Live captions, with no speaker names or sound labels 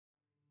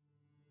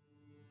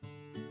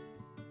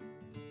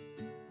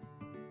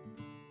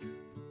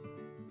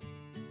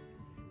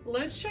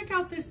let's check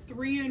out this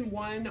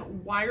 3-in-1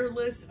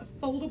 wireless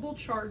foldable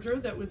charger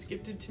that was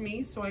gifted to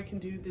me so I can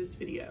do this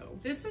video.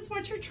 This is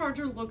what your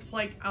charger looks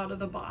like out of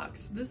the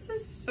box. This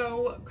is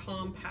so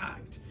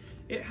compact.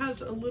 It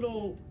has a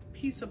little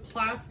piece of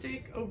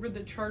plastic over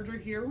the charger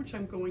here, which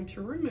I'm going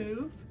to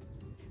remove.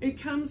 It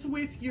comes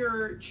with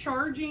your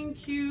charging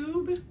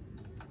cube,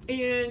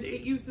 and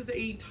it uses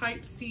a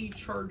Type-C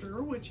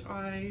charger, which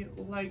I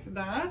like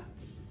that.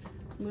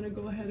 I'm gonna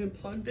go ahead and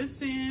plug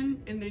this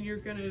in, and then you're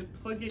gonna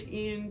plug it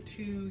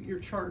into your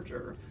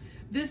charger.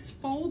 This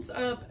folds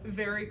up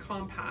very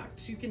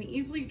compact. You can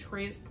easily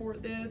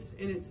transport this,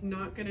 and it's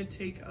not gonna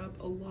take up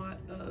a lot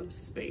of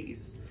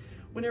space.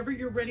 Whenever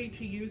you're ready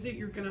to use it,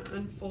 you're gonna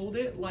unfold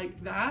it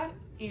like that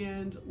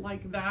and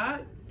like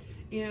that.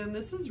 And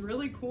this is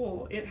really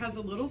cool. It has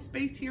a little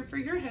space here for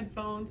your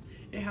headphones.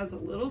 It has a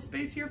little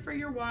space here for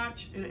your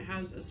watch, and it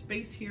has a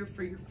space here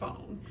for your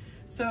phone.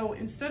 So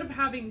instead of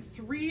having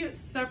 3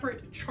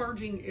 separate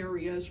charging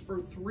areas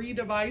for 3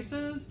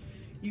 devices,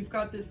 you've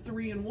got this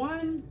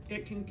 3-in-1.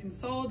 It can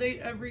consolidate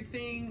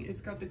everything.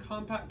 It's got the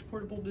compact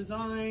portable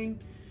design,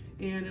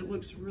 and it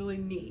looks really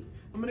neat.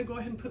 I'm gonna go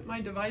ahead and put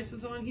my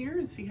devices on here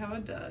and see how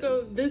it does.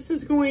 So this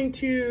is going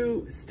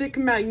to stick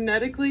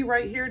magnetically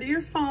right here to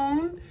your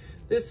phone.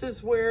 This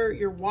is where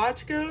your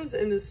watch goes,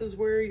 and this is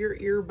where your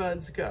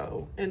earbuds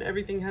go. And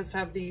everything has to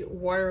have the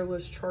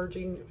wireless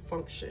charging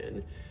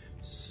function.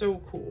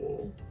 So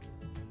cool.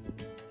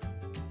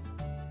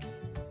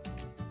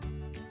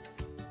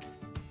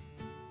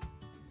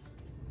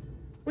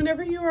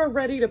 Whenever you are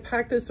ready to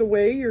pack this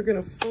away, you're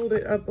gonna fold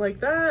it up like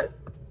that,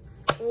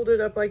 fold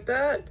it up like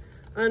that,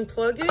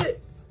 unplug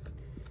it,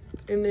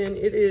 and then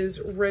it is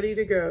ready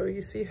to go.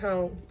 You see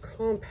how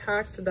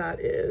compact that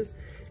is.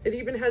 It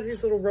even has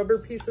these little rubber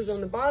pieces on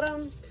the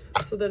bottom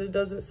so that it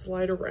doesn't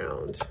slide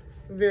around.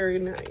 Very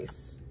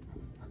nice.